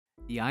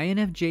The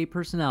INFJ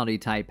personality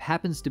type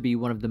happens to be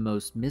one of the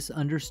most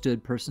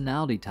misunderstood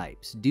personality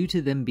types due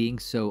to them being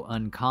so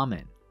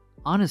uncommon.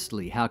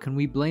 Honestly, how can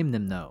we blame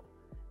them though?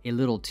 A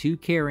little too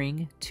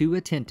caring, too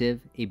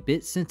attentive, a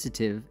bit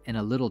sensitive, and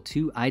a little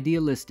too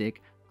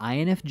idealistic,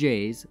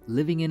 INFJs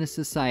living in a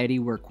society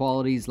where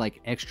qualities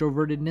like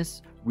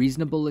extrovertedness,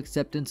 reasonable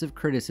acceptance of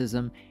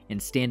criticism,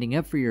 and standing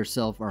up for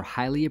yourself are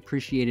highly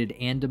appreciated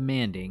and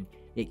demanding,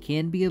 it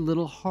can be a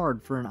little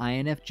hard for an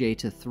INFJ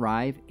to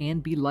thrive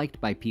and be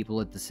liked by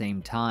people at the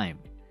same time.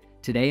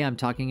 Today I'm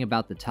talking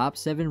about the top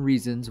 7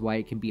 reasons why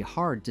it can be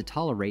hard to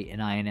tolerate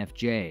an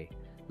INFJ.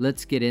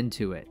 Let's get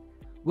into it.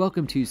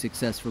 Welcome to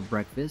Success for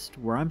Breakfast,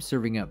 where I'm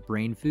serving up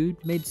brain food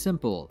made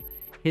simple.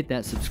 Hit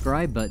that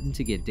subscribe button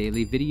to get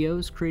daily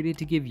videos created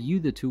to give you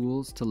the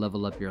tools to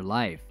level up your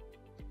life.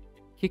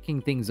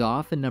 Kicking things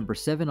off, and number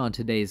 7 on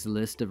today's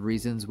list of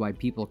reasons why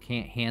people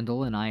can't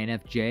handle an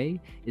INFJ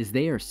is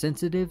they are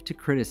sensitive to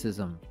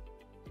criticism.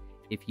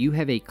 If you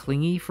have a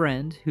clingy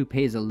friend who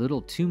pays a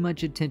little too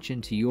much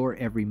attention to your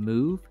every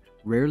move,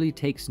 rarely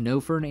takes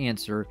no for an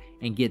answer,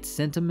 and gets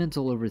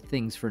sentimental over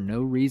things for no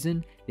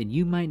reason, then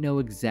you might know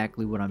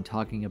exactly what I'm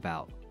talking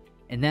about.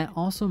 And that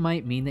also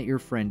might mean that your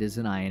friend is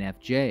an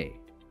INFJ.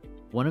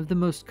 One of the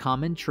most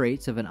common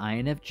traits of an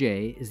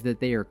INFJ is that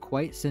they are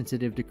quite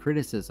sensitive to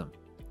criticism.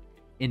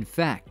 In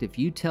fact, if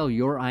you tell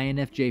your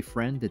INFJ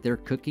friend that their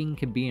cooking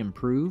can be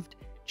improved,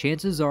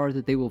 chances are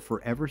that they will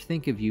forever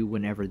think of you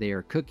whenever they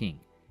are cooking,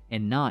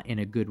 and not in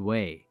a good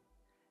way.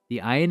 The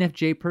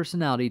INFJ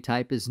personality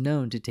type is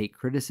known to take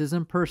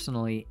criticism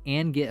personally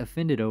and get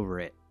offended over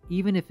it,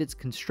 even if it's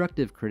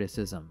constructive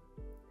criticism.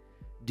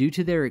 Due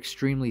to their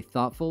extremely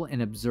thoughtful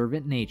and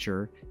observant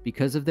nature,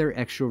 because of their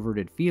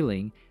extroverted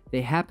feeling, they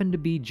happen to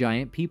be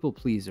giant people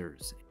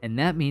pleasers, and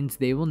that means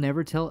they will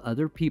never tell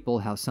other people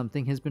how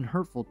something has been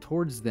hurtful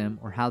towards them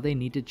or how they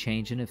need to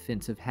change an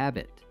offensive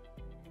habit.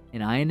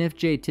 An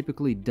INFJ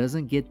typically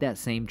doesn't get that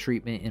same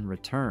treatment in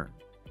return.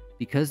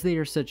 Because they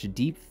are such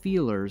deep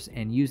feelers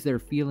and use their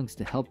feelings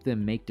to help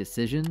them make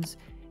decisions,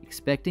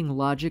 expecting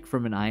logic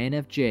from an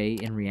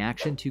INFJ in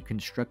reaction to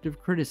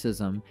constructive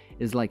criticism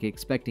is like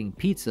expecting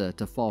pizza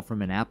to fall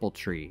from an apple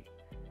tree.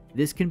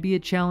 This can be a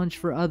challenge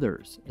for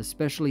others,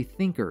 especially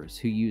thinkers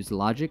who use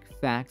logic,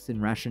 facts, and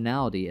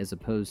rationality as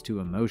opposed to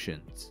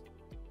emotions.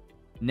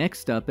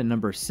 Next up, at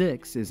number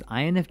 6, is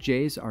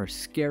INFJs are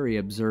scary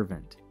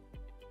observant.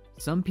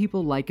 Some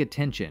people like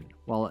attention,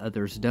 while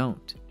others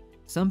don't.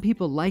 Some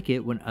people like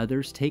it when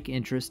others take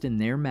interest in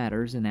their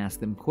matters and ask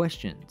them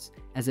questions,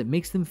 as it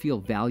makes them feel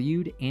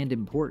valued and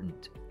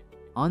important.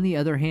 On the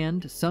other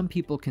hand, some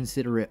people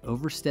consider it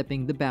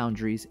overstepping the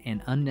boundaries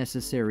and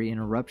unnecessary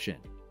interruption.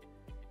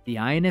 The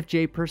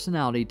INFJ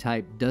personality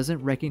type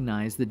doesn't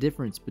recognize the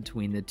difference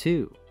between the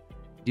two.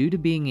 Due to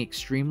being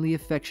extremely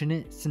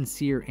affectionate,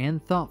 sincere,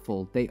 and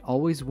thoughtful, they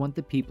always want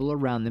the people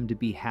around them to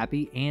be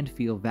happy and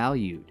feel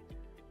valued.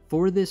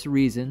 For this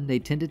reason, they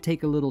tend to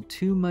take a little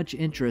too much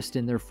interest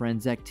in their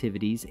friends'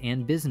 activities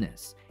and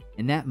business,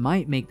 and that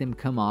might make them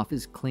come off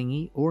as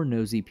clingy or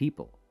nosy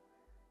people.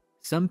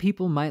 Some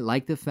people might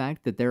like the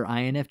fact that their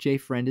INFJ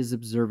friend is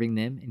observing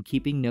them and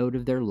keeping note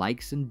of their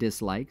likes and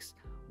dislikes,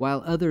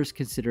 while others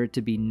consider it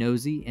to be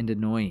nosy and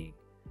annoying.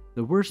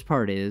 The worst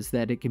part is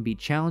that it can be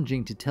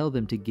challenging to tell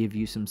them to give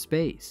you some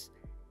space.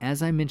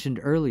 As I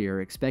mentioned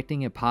earlier,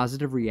 expecting a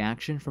positive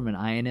reaction from an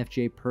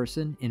INFJ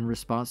person in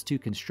response to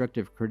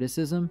constructive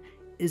criticism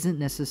isn't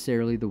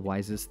necessarily the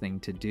wisest thing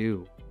to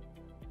do.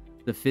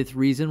 The 5th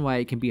reason why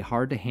it can be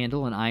hard to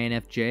handle an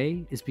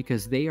INFJ is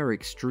because they are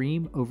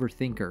extreme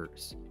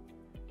overthinkers.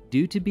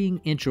 Due to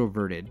being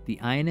introverted, the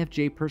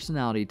INFJ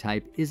personality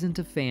type isn't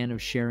a fan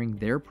of sharing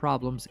their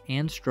problems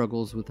and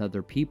struggles with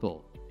other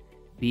people.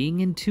 Being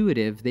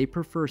intuitive, they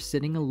prefer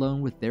sitting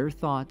alone with their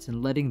thoughts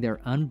and letting their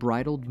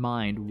unbridled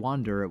mind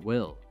wander at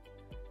will.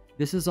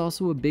 This is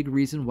also a big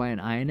reason why an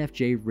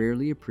INFJ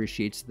rarely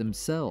appreciates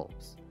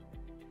themselves.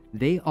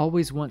 They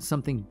always want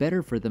something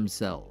better for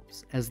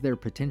themselves, as their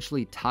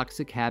potentially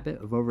toxic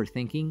habit of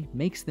overthinking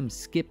makes them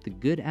skip the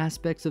good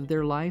aspects of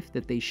their life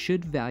that they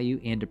should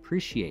value and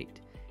appreciate,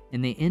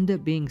 and they end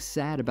up being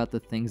sad about the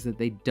things that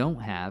they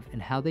don't have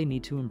and how they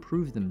need to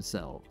improve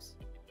themselves.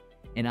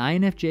 An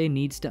INFJ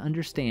needs to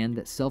understand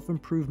that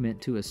self-improvement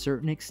to a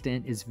certain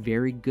extent is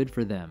very good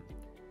for them,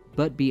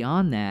 but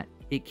beyond that,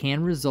 it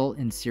can result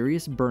in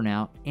serious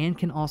burnout and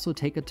can also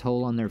take a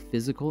toll on their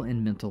physical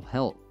and mental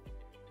health.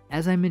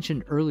 As I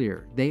mentioned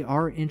earlier, they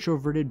are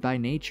introverted by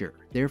nature,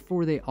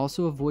 therefore they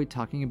also avoid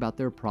talking about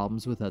their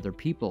problems with other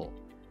people.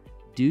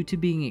 Due to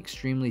being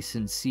extremely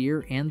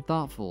sincere and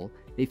thoughtful,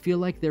 they feel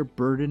like they're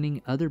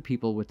burdening other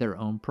people with their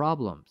own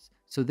problems,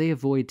 so they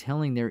avoid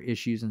telling their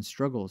issues and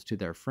struggles to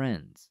their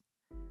friends.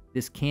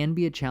 This can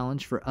be a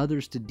challenge for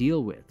others to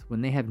deal with when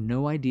they have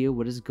no idea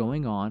what is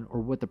going on or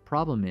what the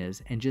problem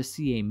is and just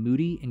see a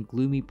moody and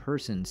gloomy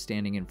person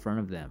standing in front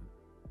of them.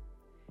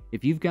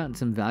 If you've gotten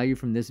some value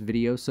from this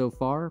video so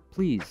far,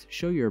 please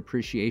show your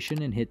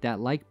appreciation and hit that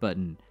like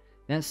button.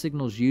 That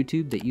signals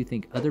YouTube that you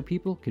think other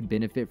people could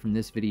benefit from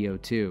this video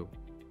too.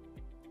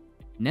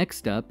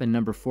 Next up, and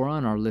number 4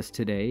 on our list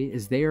today,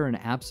 is they are an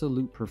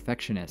absolute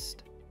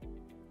perfectionist.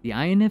 The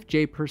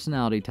INFJ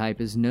personality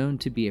type is known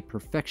to be a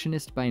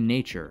perfectionist by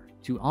nature,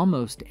 to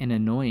almost an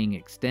annoying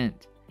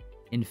extent.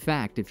 In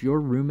fact, if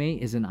your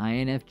roommate is an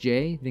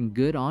INFJ, then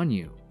good on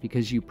you,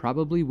 because you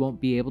probably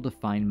won't be able to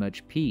find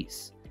much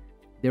peace.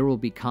 There will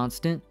be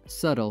constant,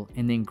 subtle,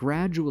 and then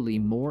gradually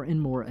more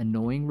and more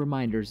annoying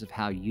reminders of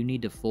how you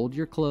need to fold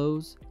your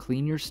clothes,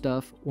 clean your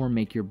stuff, or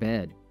make your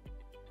bed.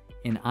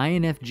 An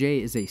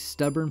INFJ is a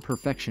stubborn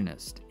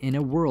perfectionist in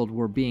a world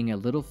where being a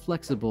little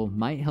flexible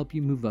might help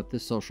you move up the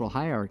social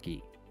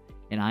hierarchy.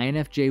 An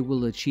INFJ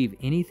will achieve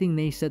anything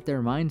they set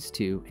their minds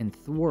to and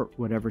thwart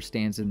whatever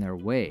stands in their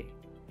way.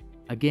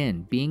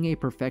 Again, being a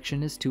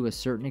perfectionist to a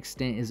certain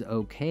extent is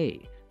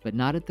okay, but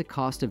not at the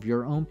cost of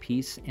your own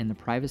peace and the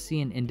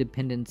privacy and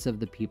independence of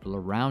the people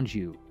around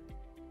you.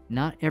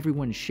 Not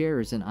everyone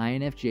shares an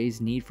INFJ's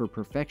need for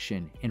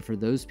perfection, and for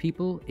those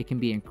people, it can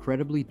be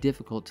incredibly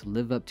difficult to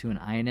live up to an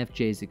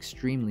INFJ's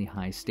extremely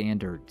high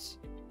standards.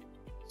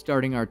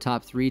 Starting our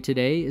top 3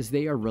 today is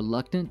they are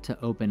reluctant to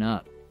open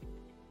up.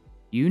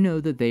 You know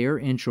that they are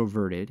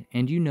introverted,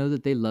 and you know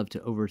that they love to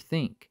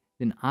overthink.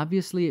 Then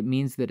obviously it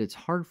means that it's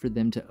hard for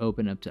them to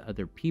open up to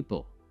other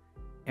people.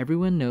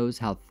 Everyone knows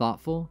how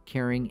thoughtful,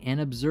 caring,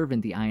 and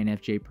observant the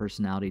INFJ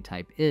personality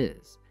type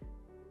is.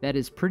 That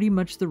is pretty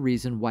much the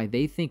reason why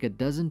they think a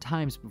dozen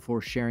times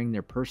before sharing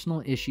their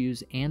personal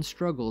issues and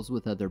struggles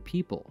with other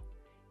people.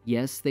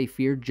 Yes, they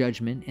fear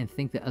judgment and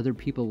think that other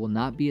people will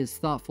not be as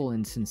thoughtful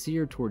and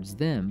sincere towards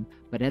them,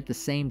 but at the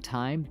same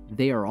time,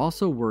 they are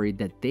also worried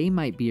that they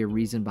might be a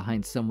reason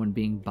behind someone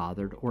being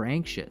bothered or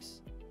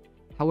anxious.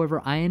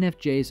 However,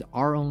 INFJs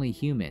are only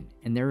human,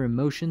 and their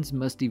emotions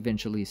must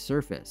eventually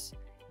surface,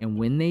 and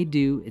when they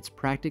do, it's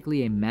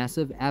practically a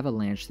massive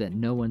avalanche that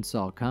no one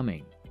saw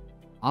coming,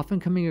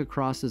 often coming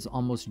across as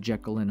almost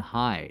Jekyll and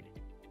Hyde.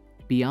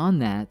 Beyond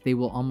that, they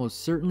will almost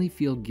certainly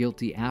feel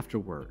guilty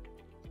afterward.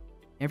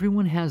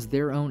 Everyone has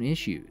their own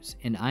issues,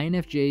 and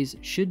INFJs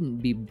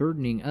shouldn't be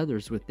burdening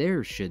others with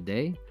theirs, should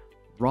they?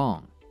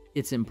 Wrong.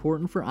 It's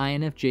important for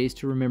INFJs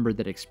to remember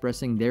that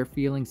expressing their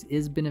feelings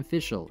is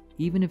beneficial,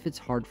 even if it's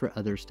hard for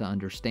others to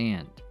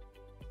understand.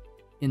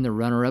 In the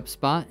runner-up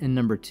spot, and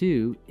number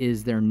 2,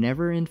 is they're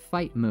never in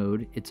fight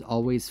mode, it's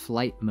always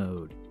flight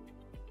mode.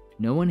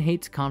 No one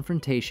hates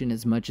confrontation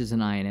as much as an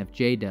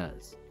INFJ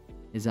does.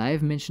 As I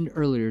have mentioned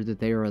earlier that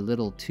they are a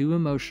little too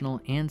emotional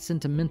and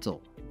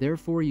sentimental,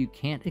 therefore you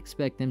can't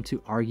expect them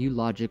to argue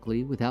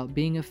logically without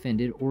being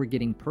offended or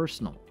getting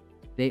personal.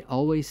 They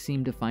always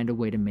seem to find a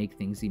way to make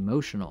things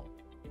emotional.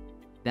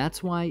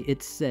 That's why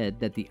it's said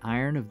that the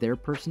iron of their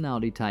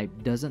personality type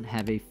doesn't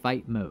have a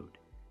fight mode.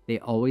 They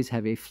always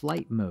have a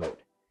flight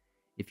mode.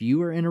 If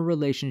you are in a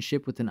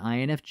relationship with an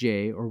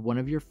INFJ or one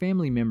of your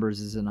family members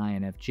is an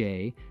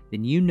INFJ,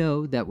 then you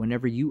know that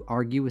whenever you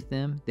argue with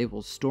them, they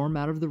will storm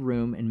out of the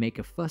room and make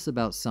a fuss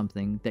about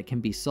something that can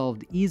be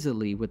solved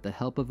easily with the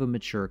help of a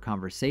mature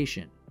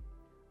conversation.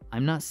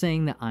 I'm not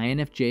saying that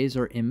INFJs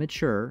are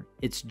immature,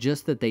 it's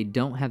just that they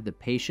don't have the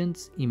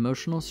patience,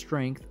 emotional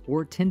strength,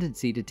 or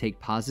tendency to take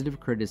positive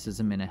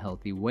criticism in a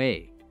healthy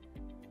way.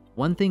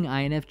 One thing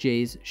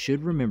INFJs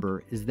should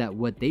remember is that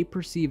what they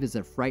perceive as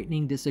a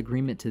frightening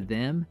disagreement to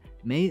them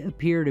may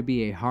appear to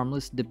be a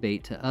harmless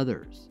debate to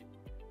others.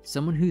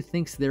 Someone who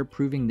thinks they're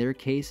proving their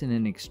case in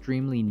an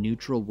extremely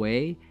neutral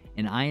way,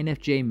 an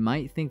INFJ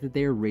might think that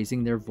they are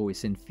raising their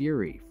voice in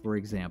fury, for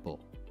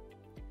example.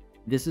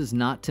 This is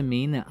not to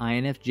mean that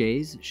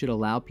INFJs should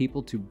allow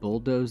people to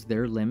bulldoze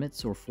their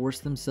limits or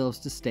force themselves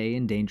to stay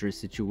in dangerous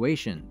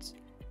situations.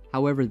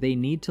 However, they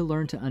need to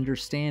learn to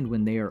understand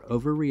when they are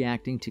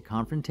overreacting to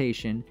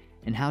confrontation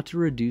and how to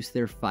reduce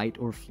their fight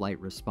or flight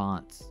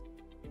response.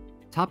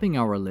 Topping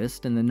our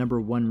list, and the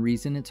number 1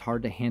 reason it's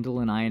hard to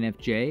handle an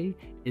INFJ,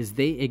 is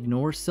they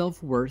ignore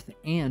self-worth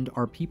and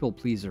are people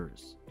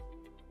pleasers.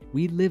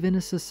 We live in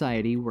a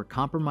society where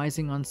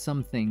compromising on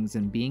some things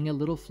and being a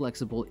little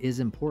flexible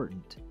is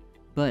important.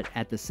 But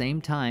at the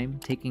same time,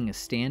 taking a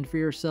stand for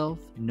yourself,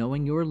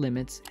 knowing your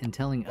limits, and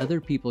telling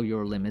other people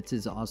your limits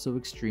is also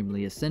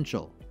extremely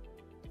essential.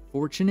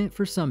 Fortunate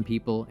for some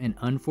people and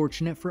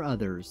unfortunate for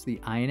others, the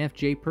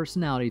INFJ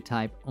personality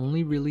type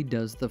only really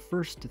does the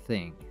first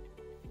thing.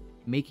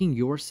 Making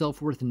your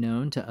self-worth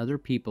known to other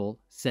people,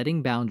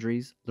 setting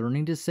boundaries,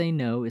 learning to say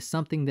no is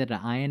something that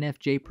an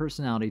INFJ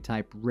personality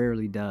type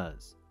rarely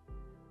does.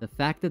 The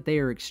fact that they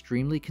are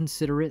extremely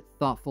considerate,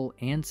 thoughtful,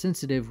 and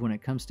sensitive when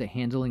it comes to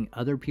handling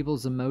other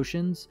people's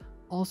emotions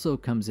also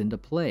comes into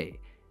play,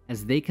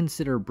 as they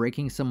consider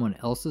breaking someone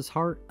else's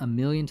heart a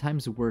million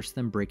times worse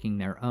than breaking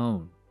their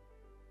own.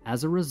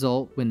 As a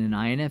result, when an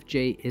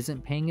INFJ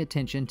isn't paying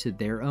attention to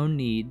their own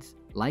needs,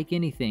 like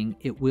anything,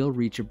 it will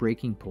reach a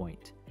breaking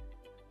point.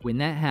 When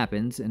that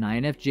happens, an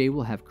INFJ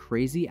will have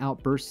crazy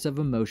outbursts of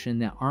emotion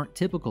that aren't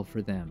typical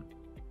for them.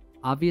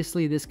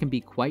 Obviously, this can be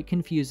quite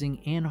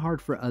confusing and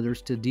hard for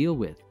others to deal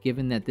with,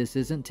 given that this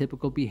isn't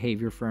typical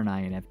behavior for an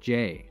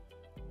INFJ.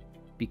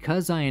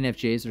 Because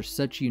INFJs are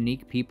such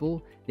unique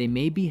people, they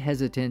may be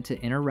hesitant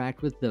to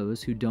interact with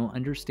those who don't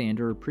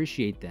understand or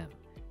appreciate them.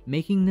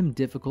 making them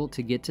difficult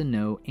to get to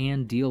know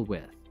and deal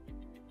with.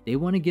 They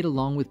want to get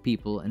along with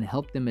people and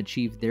help them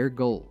achieve their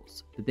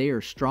goals, but they are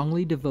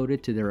strongly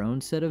devoted to their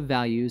own set of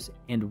values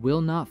and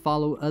will not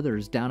follow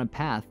others down a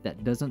path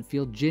that doesn't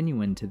feel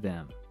genuine to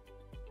them.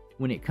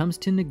 When it comes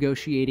to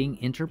negotiating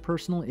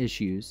interpersonal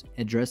issues,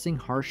 addressing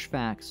harsh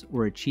facts,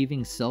 or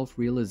achieving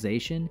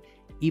self-realization,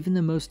 even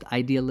the most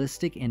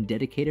idealistic and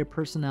dedicated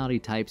personality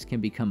types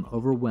can become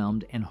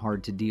overwhelmed and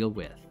hard to deal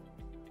with.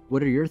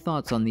 What are your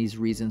thoughts on these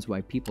reasons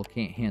why people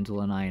can't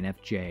handle an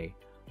INFJ?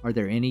 Are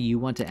there any you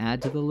want to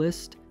add to the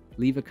list?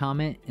 Leave a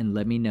comment and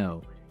let me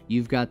know.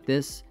 You've got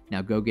this,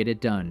 now go get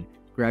it done.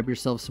 Grab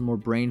yourself some more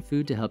brain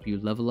food to help you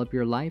level up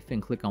your life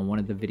and click on one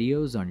of the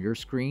videos on your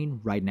screen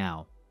right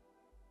now.